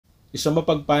Isang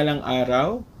mapagpalang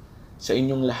araw sa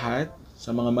inyong lahat,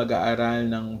 sa mga mag-aaral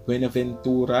ng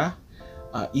Buenaventura,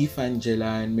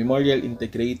 Evangelan Memorial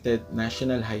Integrated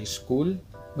National High School,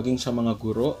 maging sa mga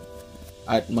guro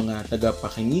at mga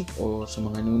tagapakinig o sa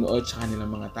mga nunood sa kanilang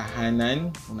mga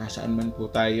tahanan, kung nasaan man po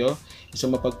tayo,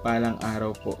 isang mapagpalang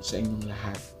araw po sa inyong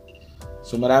lahat.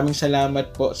 So maraming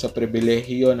salamat po sa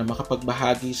pribilehiyo na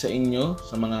makapagbahagi sa inyo,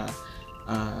 sa mga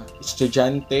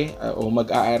estudyante o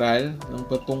mag-aaral ng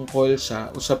patungkol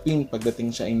sa usapin pagdating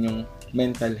sa inyong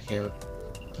mental health.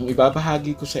 Ang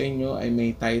ibabahagi ko sa inyo ay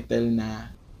may title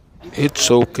na It's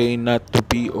Okay Not to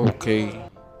Be Okay.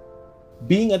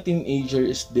 Being a teenager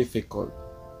is difficult.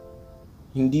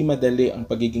 Hindi madali ang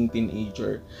pagiging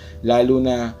teenager, lalo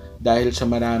na dahil sa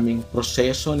maraming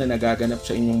proseso na nagaganap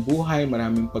sa inyong buhay,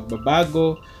 maraming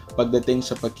pagbabago, pagdating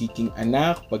sa pagiging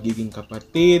anak, pagiging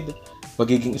kapatid,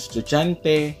 pagiging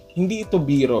estudyante. Hindi ito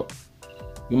biro.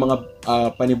 Yung mga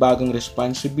panibagong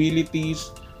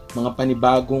responsibilities, mga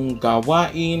panibagong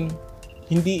gawain,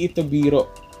 hindi ito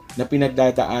biro na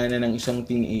pinagdadaanan ng isang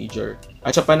teenager.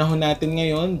 At sa panahon natin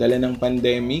ngayon, dala ng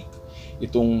pandemic,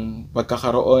 itong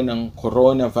pagkakaroon ng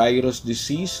coronavirus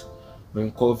disease o yung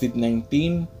COVID-19,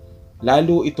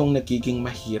 lalo itong nagiging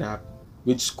mahirap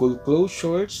with school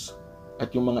closures at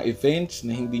yung mga events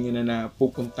na hindi nyo na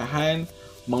napupuntahan,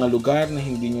 mga lugar na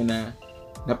hindi nyo na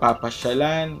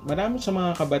napapasyalan. Marami sa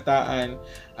mga kabataan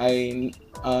ay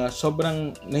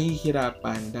sobrang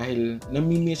nahihirapan dahil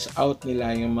nami-miss out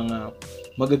nila yung mga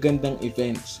magagandang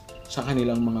events sa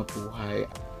kanilang mga buhay.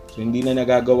 So, hindi na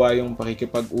nagagawa yung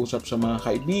pakikipag-usap sa mga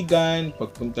kaibigan,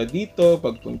 pagpunta dito,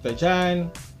 pagpunta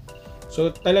dyan. So,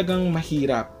 talagang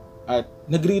mahirap at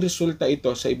nagre-resulta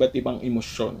ito sa iba't ibang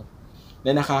emosyon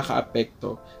na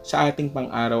nakakaapekto sa ating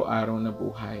pang-araw-araw na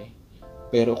buhay.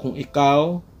 Pero kung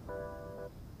ikaw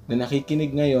na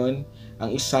nakikinig ngayon,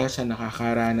 ang isa sa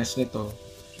nakakaranas nito,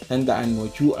 tandaan mo,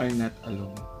 you are not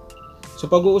alone. So,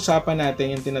 pag-uusapan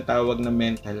natin yung tinatawag na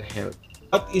mental health.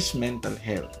 What is mental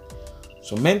health?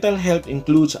 So, mental health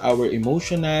includes our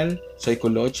emotional,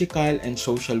 psychological, and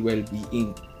social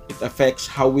well-being. It affects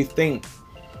how we think,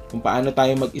 kung paano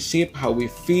tayo mag-isip, how we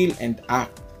feel and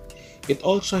act. It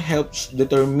also helps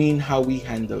determine how we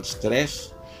handle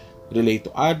stress, relate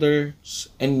to others,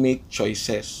 and make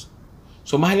choices.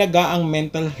 So, mahalaga ang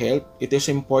mental health. It is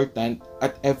important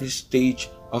at every stage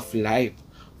of life,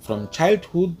 from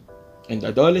childhood and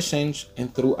adolescence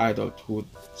and through adulthood.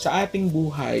 Sa ating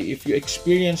buhay, if you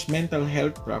experience mental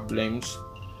health problems,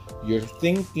 your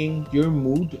thinking, your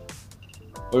mood,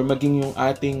 or maging yung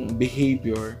ating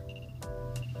behavior,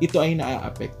 ito ay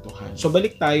naaapektuhan. So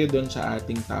balik tayo doon sa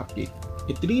ating topic.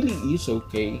 It really is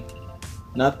okay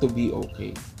not to be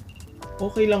okay.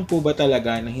 Okay lang po ba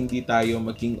talaga na hindi tayo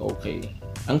maging okay?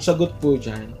 Ang sagot po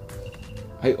dyan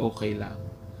ay okay lang.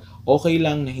 Okay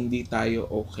lang na hindi tayo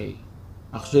okay.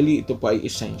 Actually, ito po ay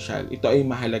essential. Ito ay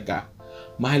mahalaga.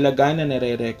 Mahalaga na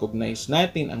nare-recognize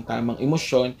natin ang tamang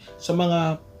emosyon sa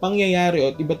mga pangyayari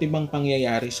o iba't ibang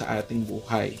pangyayari sa ating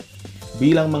buhay.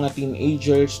 Bilang mga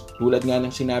teenagers, tulad nga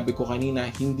ng sinabi ko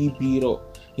kanina, hindi biro,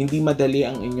 hindi madali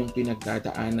ang inyong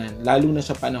pinagdadaanan, lalo na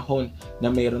sa panahon na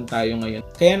mayroon tayo ngayon.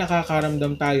 Kaya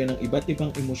nakakaramdam tayo ng iba't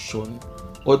ibang emosyon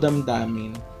o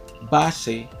damdamin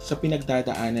base sa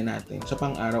pinagdadaanan natin, sa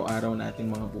pang-araw-araw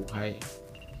nating mga buhay.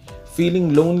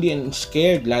 Feeling lonely and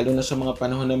scared, lalo na sa mga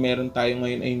panahon na meron tayo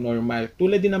ngayon, ay normal.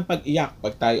 Tulad din ng pag-iyak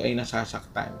pag tayo ay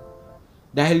nasasaktan.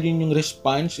 Dahil yun yung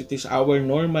response, it is our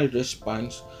normal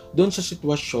response doon sa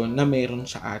sitwasyon na meron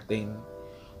sa atin.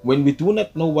 When we do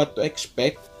not know what to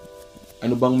expect,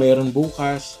 ano bang meron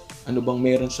bukas, ano bang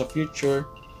meron sa future,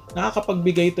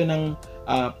 nakakapagbigay ito ng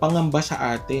pangamba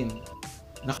sa atin.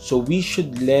 So we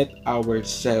should let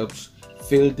ourselves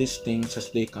feel these things as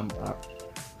they come up.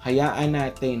 Hayaan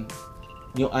natin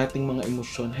yung ating mga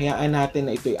emosyon. Hayaan natin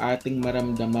na ito'y ating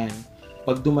maramdaman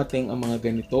pag dumating ang mga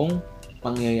ganitong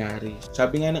pangyayari.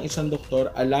 Sabi nga ng isang doktor,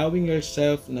 allowing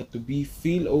yourself na to be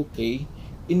feel okay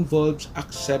involves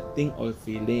accepting all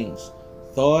feelings,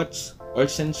 thoughts, or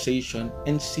sensation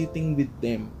and sitting with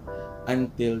them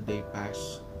until they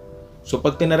pass. So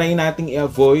pag tinry nating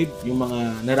i-avoid yung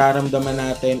mga nararamdaman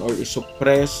natin or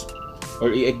i-suppress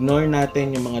or i-ignore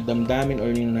natin yung mga damdamin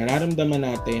or yung nararamdaman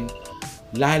natin,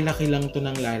 lalaki lang to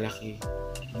ng lalaki.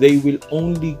 They will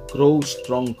only grow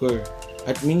stronger.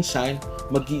 At minsan,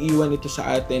 mag-iiwan ito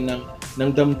sa atin ng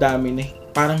damdamin na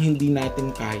parang hindi natin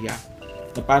kaya.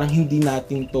 Na parang hindi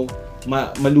natin to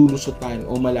malulusutan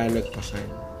o malalagpasan.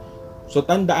 So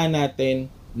tandaan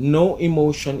natin, no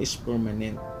emotion is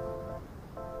permanent.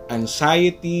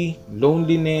 Anxiety,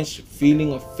 loneliness,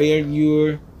 feeling of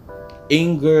failure,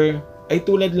 anger, ay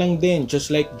tulad lang din,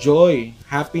 just like joy,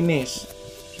 happiness,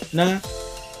 na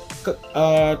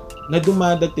na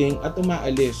dumadating at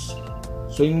umaalis.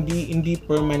 So hindi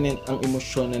permanent ang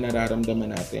emosyon na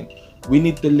nararamdaman natin. We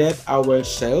need to let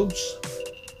ourselves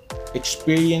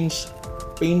experience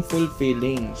painful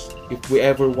feelings if we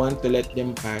ever want to let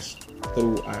them pass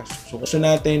through us. So gusto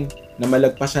natin na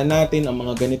malagpasan natin ang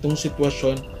mga ganitong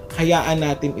sitwasyon, hayaan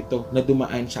natin ito na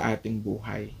dumaan sa ating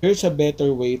buhay. Here's a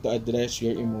better way to address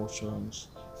your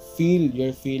emotions. Feel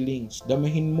your feelings.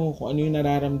 Damahin mo kung ano yung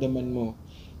nararamdaman mo.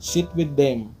 Sit with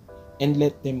them and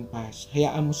let them pass.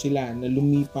 Hayaan mo sila na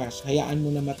lumipas. Hayaan mo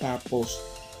na matapos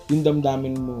yung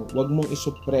damdamin mo. Huwag mong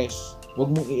isuppress. Huwag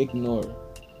mong i-ignore.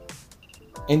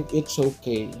 And it's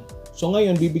okay. So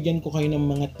ngayon, bibigyan ko kayo ng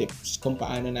mga tips kung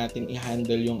paano natin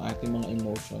i-handle yung ating mga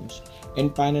emotions and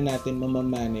paano natin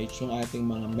mamamanage yung ating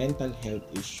mga mental health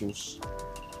issues.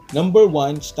 Number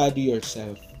 1, study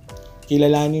yourself.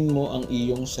 Kilalanin mo ang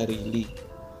iyong sarili.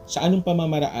 Sa anong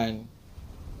pamamaraan?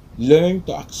 Learn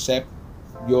to accept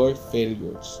your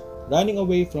failures. Running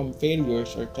away from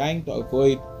failures or trying to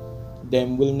avoid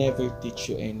them will never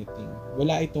teach you anything.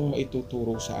 Wala itong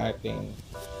maituturo sa atin.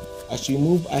 As you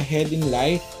move ahead in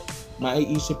life,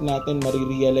 maiisip natin,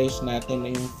 marirealize natin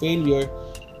na yung failure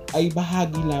ay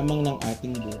bahagi lamang ng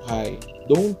ating buhay.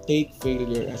 Don't take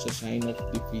failure as a sign of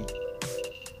defeat.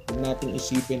 Huwag natin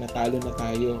isipin na talo na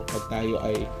tayo pag tayo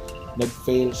ay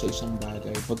nag-fail sa isang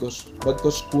bagay.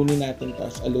 Bagkus kunin natin ito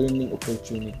as a learning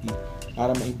opportunity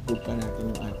para ma-improve pa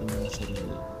natin yung ating mga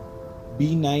sarili.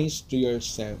 Be nice to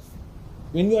yourself.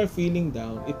 When you are feeling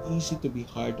down, it's easy to be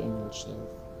hard on yourself.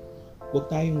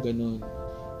 Huwag tayong ganun.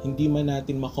 Hindi man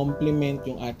natin ma-compliment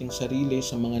yung ating sarili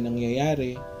sa mga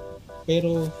nangyayari,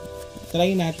 pero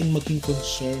try natin maging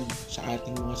concerned sa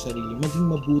ating mga sarili. Maging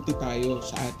mabuti tayo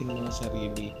sa ating mga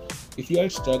sarili. If you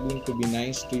are struggling to be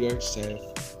nice to yourself,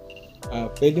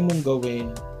 pwede mong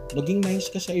gawin, maging nice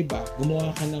ka sa iba,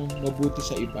 gumawa ka ng mabuti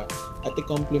sa iba, at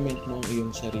i-compliment mo ang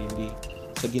iyong sarili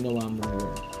sa ginawa mo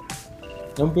yun.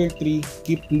 Number 3,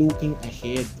 keep looking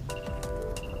ahead.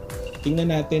 Tingnan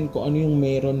natin kung ano yung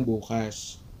meron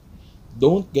bukas.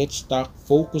 Don't get stuck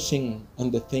focusing on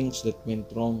the things that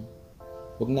went wrong.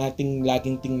 Huwag nating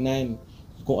laging tingnan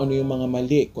kung ano yung mga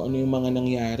mali, kung ano yung mga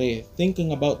nangyari.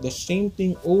 Thinking about the same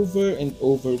thing over and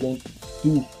over won't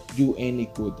do you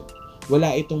any good.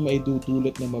 Wala itong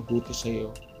maidudulot na mabuti sa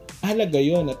iyo. Mahalaga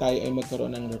yun na tayo ay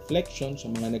magkaroon ng reflection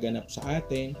sa mga naganap sa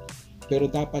atin, pero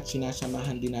dapat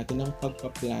sinasamahan din natin ng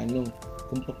pagpaplano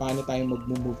kung paano tayo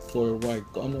mag-move forward,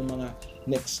 kung anong mga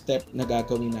next step na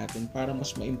gagawin natin para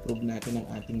mas ma-improve natin ang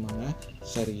ating mga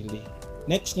sarili.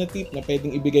 Next na tip na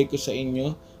pwedeng ibigay ko sa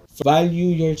inyo,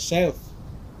 value yourself.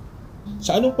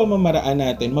 Sa anong pamamaraan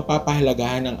natin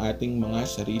mapapahalagahan ang ating mga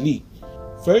sarili?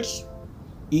 First,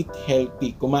 eat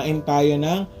healthy. Kumain tayo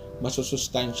ng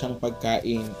masusustansyang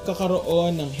pagkain.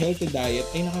 Kakaroon ng healthy diet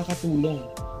ay nakakatulong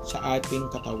sa ating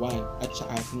katawan at sa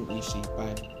ating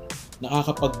isipan.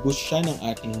 Nakakapag-boost siya ng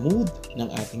ating mood, ng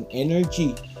ating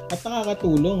energy, at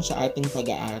nakakatulong sa ating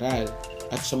pag-aaral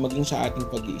at maging sa ating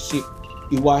pag-iisip.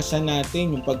 Iwasan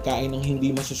natin yung pagkain ng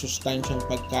hindi masusustansyang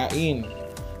pagkain,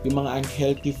 yung mga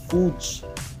unhealthy foods,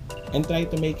 and try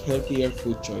to make healthier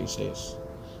food choices.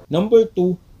 Number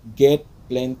 2, get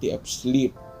plenty of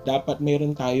sleep. Dapat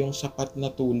meron tayong sapat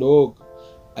na tulog.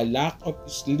 A lack of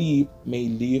sleep may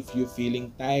leave you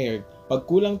feeling tired. Pag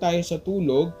kulang tayo sa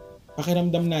tulog,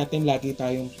 pakiramdam natin lagi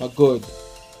tayong pagod,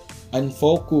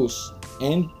 unfocused,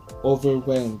 and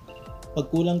overwhelmed. Pag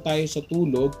kulang tayo sa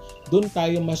tulog, doon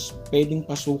tayo mas pwedeng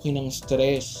pasukin ng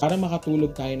stress. Para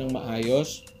makatulog tayo ng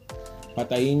maayos,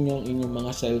 patayin yung inyong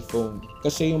mga cellphone.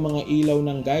 Kasi yung mga ilaw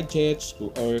ng gadgets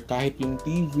or kahit yung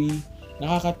TV,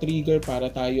 nakaka-trigger para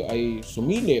tayo ay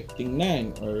sumilip,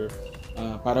 tingnan, or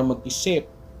para mag-isip.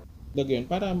 Yun,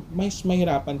 para mas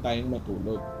mahirapan tayong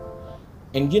matulog.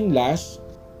 And yun last,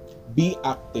 be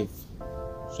active.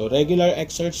 So regular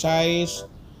exercise,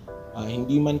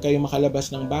 hindi man kayo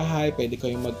makalabas ng bahay, pwede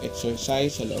kayong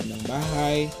mag-exercise sa loob ng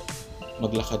bahay,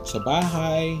 maglakad sa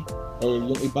bahay, or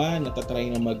yung iba natatry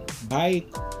na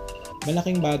mag-bike.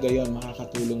 Malaking bagay yun,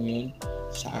 makakatulong yun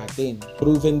sa atin.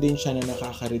 Proven din siya na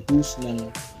nakaka-reduce ng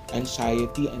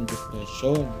anxiety and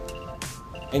depression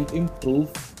and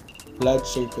improve blood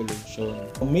circulation.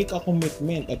 Make a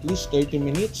commitment, at least 30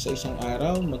 minutes sa isang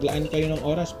araw, maglaan kayo ng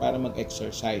oras para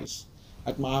mag-exercise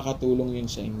at makakatulong yun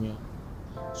sa inyo.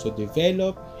 So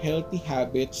develop healthy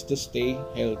habits to stay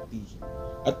healthy.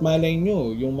 At malay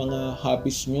nyo, yung mga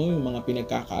hobbies nyo, yung mga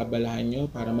pinagkakaabalahan nyo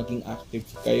para maging active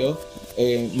kayo,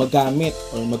 magamit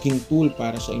or maging tool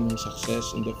para sa inyong success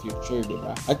in the future, di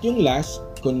ba? At yung last,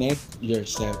 connect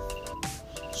yourself.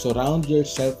 Surround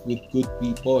yourself with good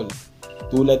people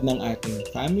tulad ng ating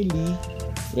family,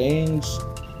 friends,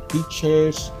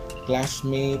 teachers,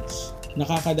 classmates.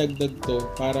 Nakakadagdag to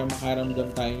para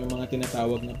makaramdam tayo ng mga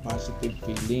tinatawag na positive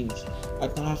feelings at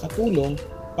nakakatulong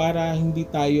para hindi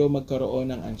tayo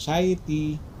magkaroon ng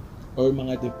anxiety or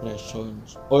mga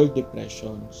depressions.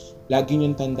 Lagi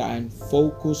niyong tandaan,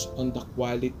 focus on the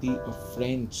quality of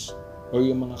friends or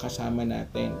yung mga kasama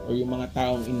natin or yung mga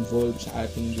taong involved sa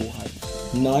ating buhay,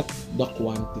 not the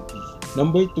quantity.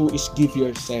 Number 2 is give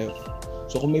yourself.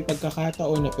 So kung may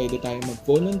pagkakataon na pwede tayong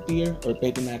mag-volunteer or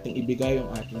pwede nating ibigay yung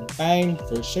ating time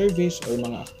for service or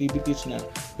mga activities na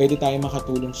pwede tayong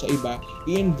makatulong sa iba,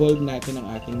 i-involve natin ang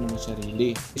ating mga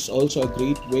sarili. It's also a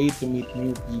great way to meet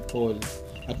new people.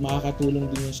 At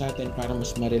makakatulong din yun sa atin para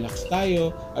mas ma-relax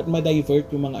tayo at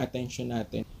ma-divert yung mga attention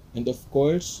natin. And of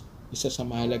course, isa sa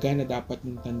mahalaga na dapat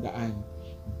mong tandaan,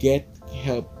 get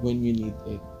help when you need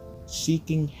it.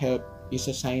 Seeking help is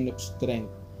a sign of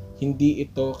strength. Hindi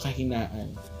ito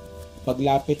kahinaan.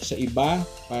 Paglapit sa iba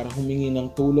para humingi ng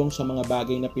tulong sa mga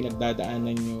bagay na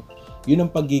pinagdadaanan nyo, yun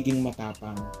ang pagiging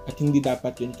matapang at hindi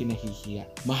dapat yun kinahihiya.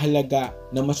 Mahalaga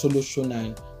na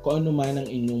masolusyonan kung ano man ang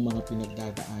inyong mga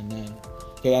pinagdadaanan.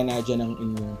 Kaya nadyan ang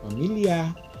inyong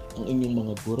pamilya, ang inyong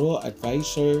mga guro,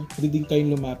 advisor, pwede din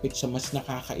kayong lumapit sa mas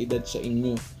nakakaedad sa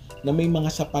inyo na may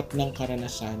mga sapat ng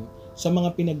karanasan sa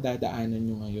mga pinagdadaanan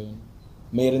nyo ngayon.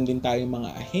 Mayroon din tayong mga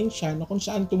ahensya na kung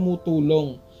saan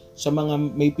tumutulong sa mga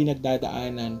may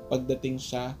pinagdadaanan pagdating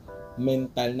sa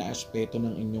mental na aspeto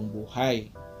ng inyong buhay.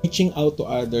 Reaching out to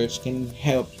others can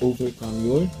help overcome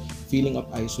your feeling of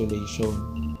isolation.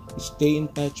 Stay in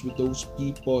touch with those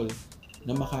people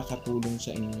na makakatulong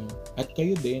sa inyo. At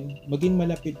kayo din, maging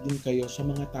malapit din kayo sa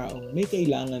mga taong may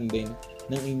kailangan din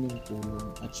ng inyong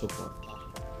tulong at suporta.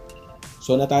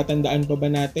 So natatandaan pa ba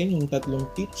natin yung 3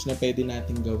 tips na pwede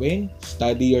natin gawin?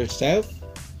 Study yourself,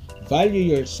 value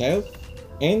yourself,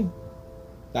 and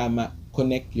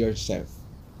connect yourself.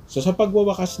 So sa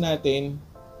pagwawakas natin,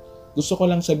 gusto ko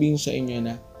lang sabihin sa inyo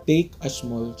na take a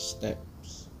small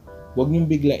steps. Huwag niyong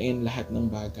biglain lahat ng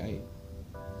bagay.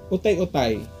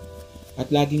 Utay-utay. At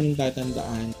lagi niyong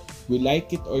tatandaan, we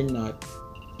like it or not,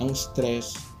 ang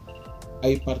stress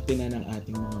ay parte na ng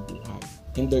ating mga buhay.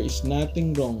 And there is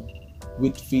nothing wrong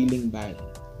with feeling bad.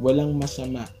 Walang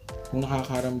masama kung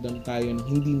nakakaramdam tayo ng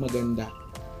hindi maganda.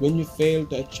 When you fail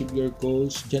to achieve your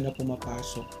goals, dyan na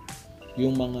pumapasok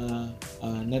yung mga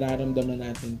nararamdaman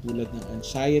natin tulad ng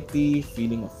anxiety,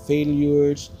 feeling of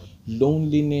failures,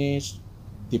 loneliness,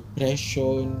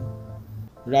 depression.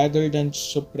 Rather than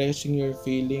suppressing your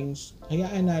feelings,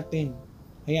 hayaan natin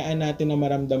na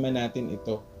maramdaman natin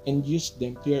ito and use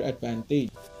them to your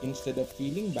advantage. Instead of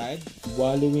feeling bad,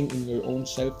 wallowing in your own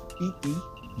self-pity,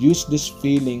 use these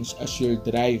feelings as your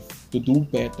drive to do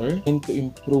better and to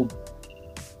improve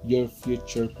your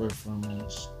future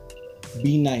performance.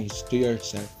 Be nice to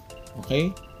yourself,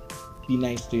 okay? Be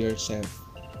nice to yourself.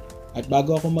 At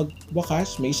bago ako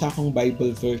magwakas, may isa akong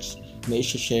Bible verse na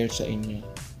i-share sa inyo.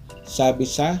 Sabi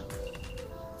sa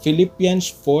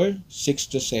Philippians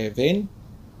 4:6-7,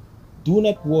 do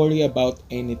not worry about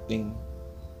anything.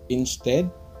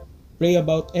 Instead, pray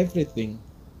about everything.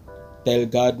 Tell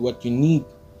God what you need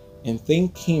and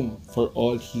thank Him for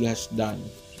all He has done.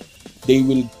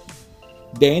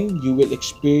 Then you will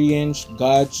experience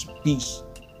God's peace,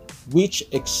 which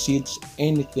exceeds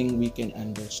anything we can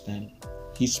understand.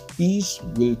 His peace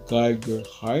will guard your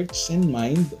hearts and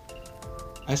mind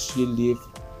as you live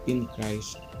in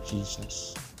Christ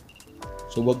Jesus.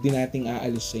 So wag din nating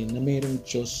aalisin na mayroong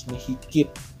Diyos na higit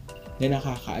na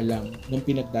nakakaalam ng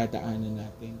pinagdadaanan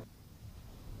natin.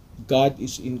 God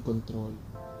is in control.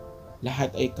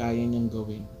 Lahat ay kaya niyang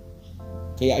gawin.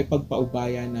 Kaya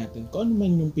ipagpaubaya natin kung ano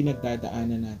man yung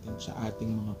pinagdadaanan natin sa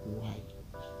ating mga buhay.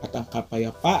 At ang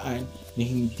kapayapaan na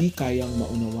hindi kayang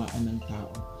maunawaan ng tao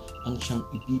ang siyang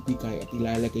ibibigay at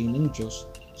ilalagay ng Diyos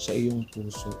sa iyong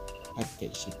puso at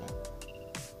kaisipan.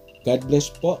 God bless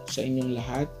po sa inyong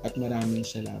lahat at maraming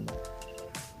salamat.